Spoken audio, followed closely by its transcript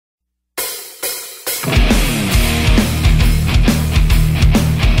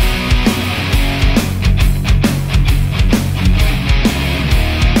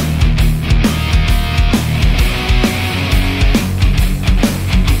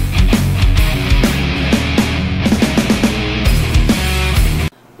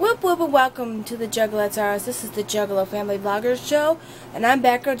welcome to the JuggalettersRUs. This is the Juggalo Family Vloggers show, and I'm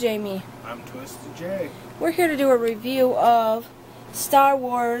Batgirljamie. I'm Twystid J. We're here to do a review of Star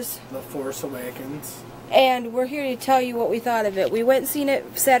Wars The Force Awakens. And we're here to tell you what we thought of it. We went and seen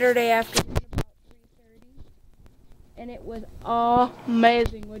it Saturday afternoon about 3:30, and it was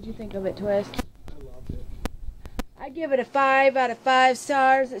amazing. What'd you think of it, Twist? I loved it. I give it a 5 out of 5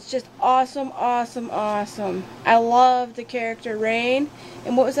 stars. It's just awesome, awesome, awesome. I love the character Rain.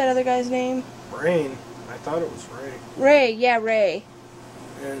 And what was that other guy's name? Rain. I thought it was Ray. Ray, yeah, Ray.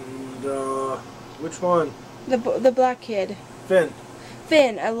 And, which one? The black kid. Finn.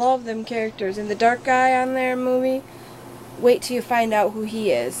 Finn. I love them characters. And the dark guy on their movie, wait till you find out who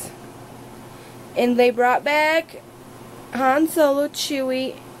he is. And they brought back Han Solo,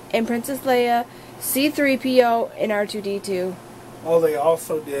 Chewie, and Princess Leia, C-3PO, and R2-D2. Oh, they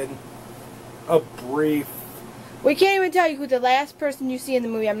also did a brief... We can't even tell you who the last person you see in the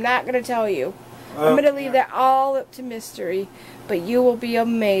movie. I'm not going to tell you. I'm going to leave that all up to mystery. But you will be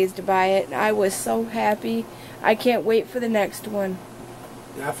amazed by it. I was so happy. I can't wait for the next one.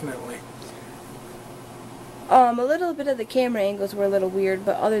 Definitely. A little bit of the camera angles were a little weird,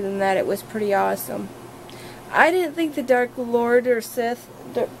 but other than that, it was pretty awesome. I didn't think the Dark Lord or Sith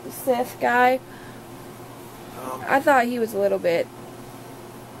guy, I thought he was a little bit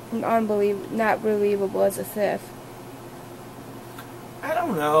not believable as a Sith. I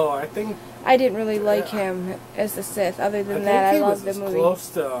don't know. I think... I didn't really like him as a Sith. Other than that, I loved the movie.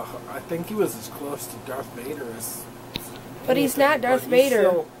 I think he was as close to Darth Vader as... But he's not Darth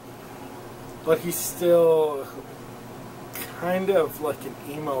Vader. But he's still kind of like an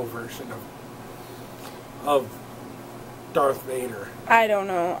emo version of Darth Vader. I don't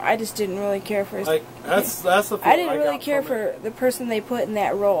know. I just didn't really care for his... Like, that's the I didn't really care for the person they put in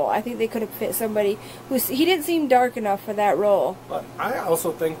that role. I think they could have fit somebody who's... He didn't seem dark enough for that role. But I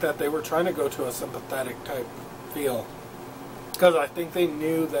also think that they were trying to go to a sympathetic type feel. Because I think they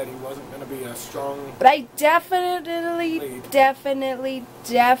knew that he wasn't going to be a strong... But I definitely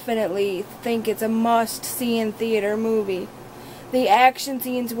think it's a must-see in theater movie. The action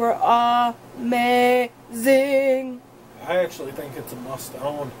scenes were amazing. I actually think it's a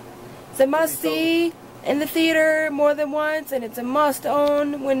must-own. It's a must-see in the theater more than once, and it's a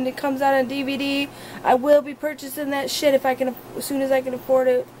must-own when it comes out on DVD. I will be purchasing that shit if I can, as soon as I can afford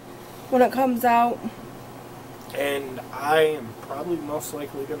it when it comes out. And I am probably most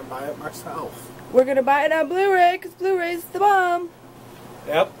likely going to buy it myself. We're going to buy it on Blu-ray, because Blu-ray's the bomb.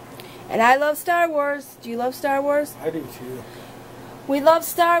 Yep. And I love Star Wars. Do you love Star Wars? I do too. We love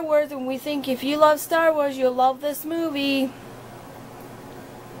Star Wars, and we think if you love Star Wars, you'll love this movie.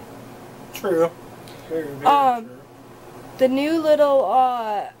 True. Very, very true. The new little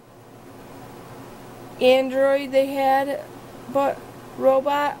android they had, but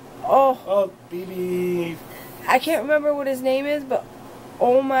robot. Oh, BB. I can't remember what his name is, but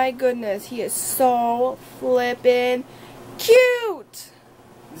oh my goodness, he is so flippin' cute.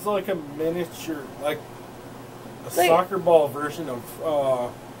 He's like a miniature, like a soccer ball version of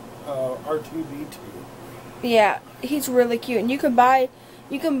R2-D2. Yeah, he's really cute, and you can buy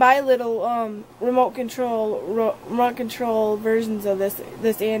little remote control versions of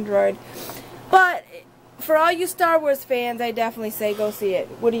this android. But for all you Star Wars fans, I definitely say go see it.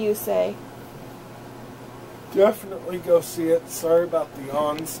 What do you say? Definitely go see it. Sorry about the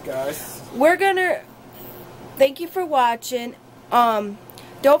yawns, guys. Thank you for watching.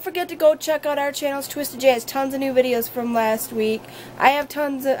 Don't forget to go check out our channels. Twystid J has tons of new videos from last week. I have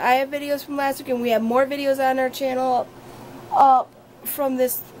videos from last week, and we have more videos on our channel up from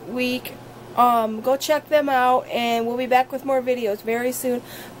this week. Go check them out, and we'll be back with more videos very soon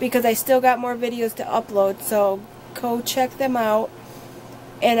because I still got more videos to upload. So go check them out,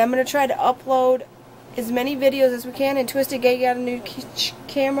 and I'm gonna try to upload as many videos as we can. And Twystid J got a new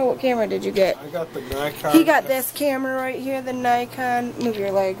camera. What camera did you get? I got the Nikon. He got this camera right here, the Nikon. Move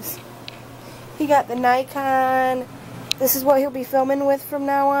your legs. He got the Nikon. This is what he'll be filming with from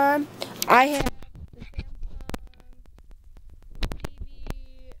now on. I have the Samsung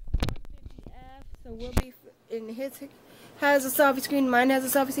TV150F, so we'll be in his has a selfie screen, mine has a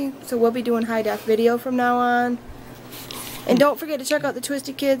selfie screen, so we'll be doing high def video from now on. And don't forget to check out the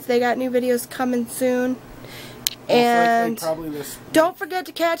Twystid Kids. They got new videos coming soon. And don't forget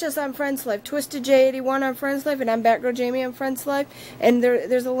to catch us on Friends Life. Twystid J81 on Friends Life, and I'm Batgirljamie on Friends Life. And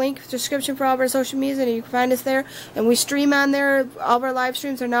there's a link description for all of our social media, and you can find us there. And we stream on there. All of our live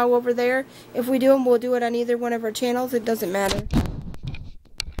streams are now over there. If we do them, we'll do it on either one of our channels. It doesn't matter.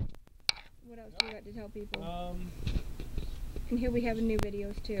 What else do you got to tell people? And here we have new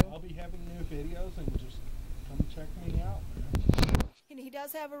videos too. I'll be having new videos, and just come check me out, man. And he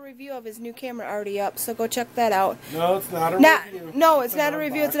does have a review of his new camera already up, so go check that out. No, it's not a review. No, it's not a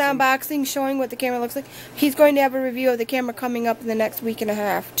review. It's an unboxing showing what the camera looks like. He's going to have a review of the camera coming up in the next week and a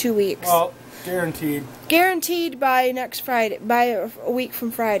half, 2 weeks. Well, guaranteed. Guaranteed by next Friday, by a week from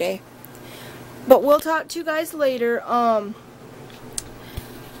Friday. But we'll talk to you guys later. I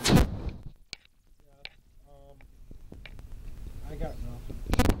got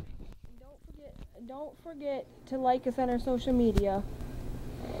nothing. Don't forget to like us on our social media.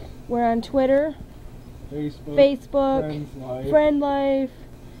 We're on Twitter, Facebook, Friend Life,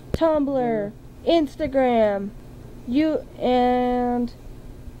 Tumblr, Instagram, and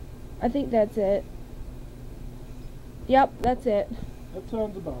I think that's it. Yep, that's it. That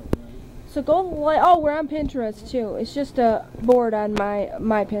sounds about right. So go like. Oh, we're on Pinterest too. It's just a board on my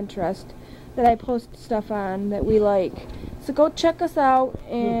Pinterest that I post stuff on that we like. So go check us out,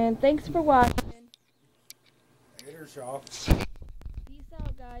 and thanks for watching. Later, y'all. Peace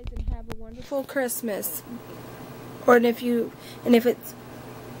out, guys, and have a wonderful Christmas. Or if it's,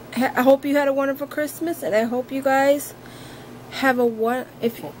 I hope you had a wonderful Christmas, and I hope you guys have a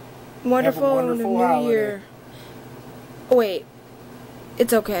wonderful New Year. Oh, wait,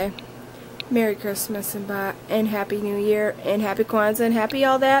 it's okay. Merry Christmas and Happy New Year and Happy Kwanzaa and Happy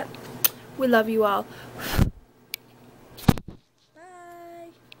all that. We love you all. Bye.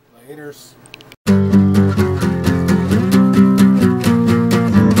 Laters.